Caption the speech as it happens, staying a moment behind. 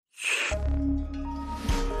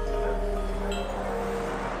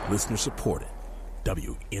Listener supported.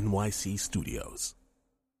 WNYC Studios.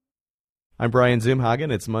 I'm Brian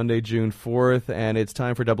Zumhagen. It's Monday, June 4th, and it's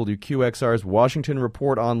time for WQXR's Washington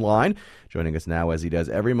Report Online. Joining us now, as he does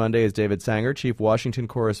every Monday, is David Sanger, Chief Washington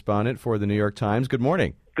Correspondent for the New York Times. Good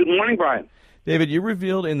morning. Good morning, Brian. David, you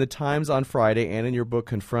revealed in the Times on Friday and in your book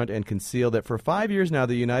Confront and Conceal that for 5 years now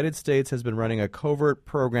the United States has been running a covert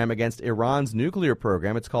program against Iran's nuclear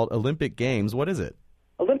program. It's called Olympic Games. What is it?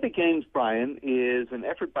 Olympic Games, Brian, is an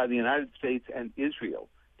effort by the United States and Israel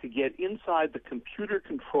to get inside the computer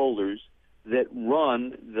controllers that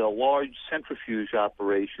run the large centrifuge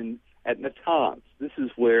operation at Natanz. This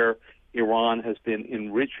is where Iran has been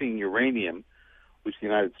enriching uranium, which the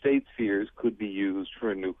United States fears could be used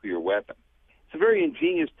for a nuclear weapon. It's a very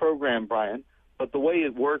ingenious program, Brian, but the way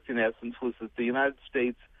it worked, in essence, was that the United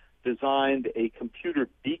States designed a computer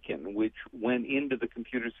beacon which went into the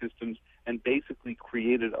computer systems and basically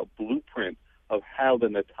created a blueprint of how the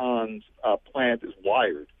Natanz plant is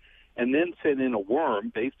wired, and then sent in a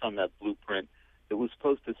worm based on that blueprint that was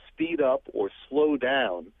supposed to speed up or slow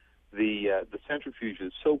down the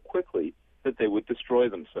centrifuges so quickly that they would destroy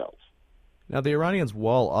themselves. Now, the Iranians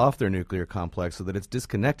wall off their nuclear complex so that it's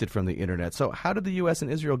disconnected from the Internet. So how did the U.S.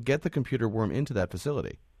 and Israel get the computer worm into that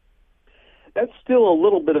facility? That's still a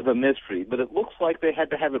little bit of a mystery, but it looks like they had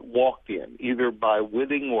to have it walked in, either by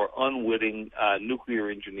witting or unwitting nuclear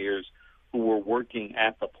engineers who were working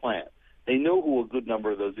at the plant. They know who a good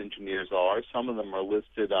number of those engineers are. Some of them are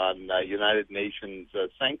listed on United Nations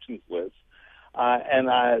sanctions lists.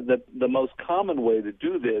 The most common way to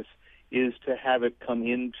do this is to have it come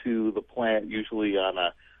into the plant, usually on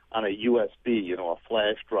a USB, a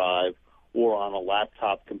flash drive, or on a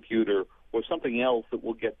laptop computer, or something else that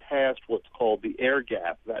will get past what's called the air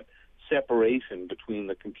gap, that separation between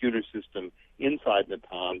the computer system inside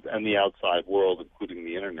Natanz and the outside world, including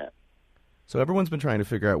the Internet. So everyone's been trying to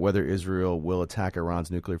figure out whether Israel will attack Iran's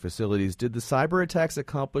nuclear facilities. Did the cyber attacks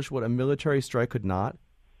accomplish what a military strike could not?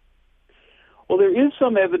 Well, there is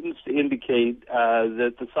some evidence to indicate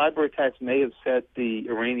that the cyber attacks may have set the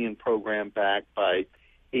Iranian program back by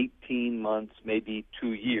 18 months, maybe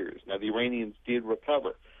 2 years. Now, the Iranians did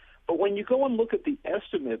recover. But when you go and look at the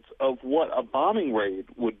estimates of what a bombing raid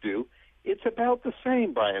would do, it's about the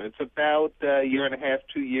same, Brian. It's about a year and a half,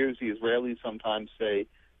 2 years. The Israelis sometimes say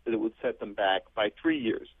that it would set them back by 3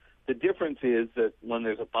 years. The difference is that when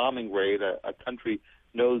there's a bombing raid, a country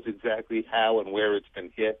knows exactly how and where it's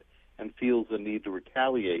been hit and feels the need to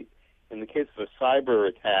retaliate. In the case of a cyber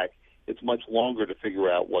attack, it's much longer to figure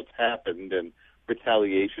out what's happened, and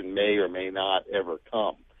retaliation may or may not ever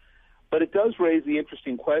come. But it does raise the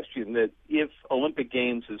interesting question that if Olympic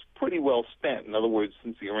Games is pretty well spent, in other words,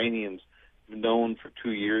 since the Iranians have known for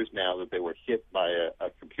 2 years now that they were hit by a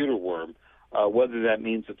computer worm, whether that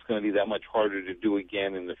means it's going to be that much harder to do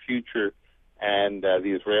again in the future. And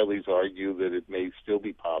the Israelis argue that it may still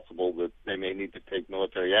be possible that they may need to take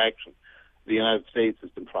military action. The United States has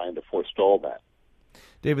been trying to forestall that.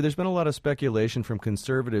 David, there's been a lot of speculation from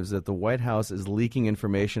conservatives that the White House is leaking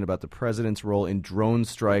information about the president's role in drone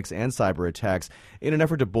strikes and cyber attacks in an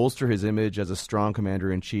effort to bolster his image as a strong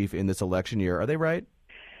commander-in-chief in this election year. Are they right?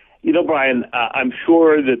 Brian, I'm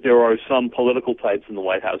sure that there are some political types in the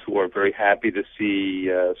White House who are very happy to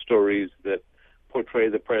see stories that portray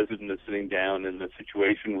the president as sitting down in the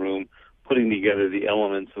Situation Room, putting together the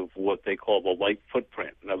elements of what they call the light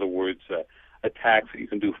footprint. In other words, attacks that you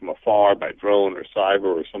can do from afar by drone or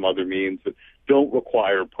cyber or some other means that don't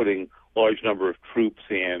require putting large number of troops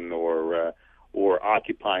in or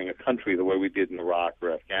occupying a country the way we did in Iraq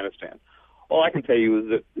or Afghanistan. All I can tell you is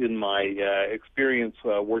that in my experience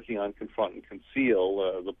working on Confront and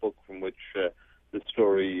Conceal, the book from which the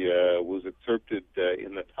story was excerpted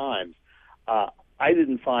in the Times, I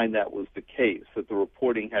didn't find that was the case, that the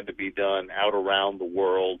reporting had to be done out around the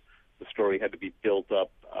world. The story had to be built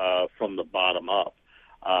up from the bottom up.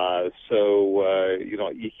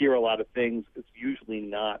 You hear a lot of things. It's usually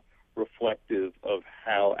not reflective of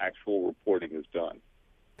how actual reporting is done.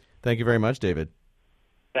 Thank you very much, David.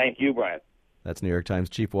 Thank you, Brian. That's New York Times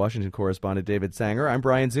Chief Washington Correspondent David Sanger. I'm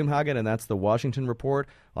Brian Zumhagen, and that's the Washington Report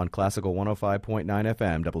on Classical 105.9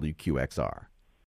 FM WQXR.